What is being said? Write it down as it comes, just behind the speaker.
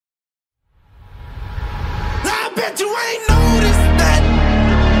bet you ain't noticed that.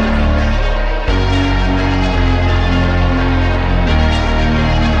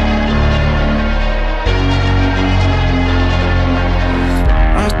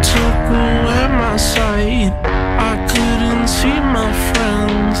 I took away my sight, I couldn't see my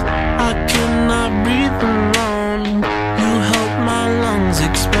friends, I could not breathe alone. You helped my lungs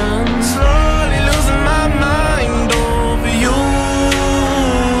expand. Slowly losing my mind over you.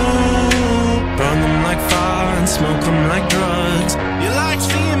 Burn them like fire and smoke them like drugs. You like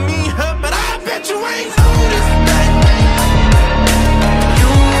seeing me hurt, but I bet you ain't noticed that.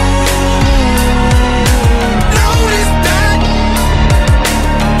 You noticed that.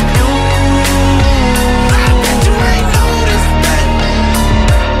 I bet you ain't noticed that.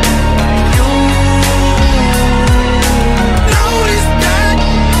 You noticed that.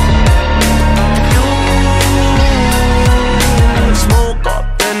 You smoke up,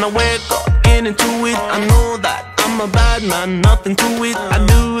 then I wake up, get into it. I know that I'm a bad man, nothing to it. I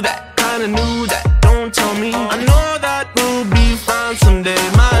do that, kinda knew that, don't tell me. I know that we'll be fine someday,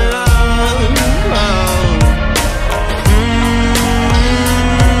 my love.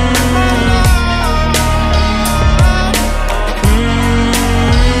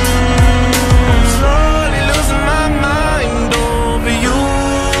 Slowly losing my mind over you.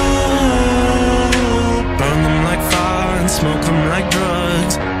 Burn them like fire and smoke them like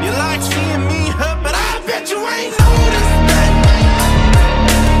drugs.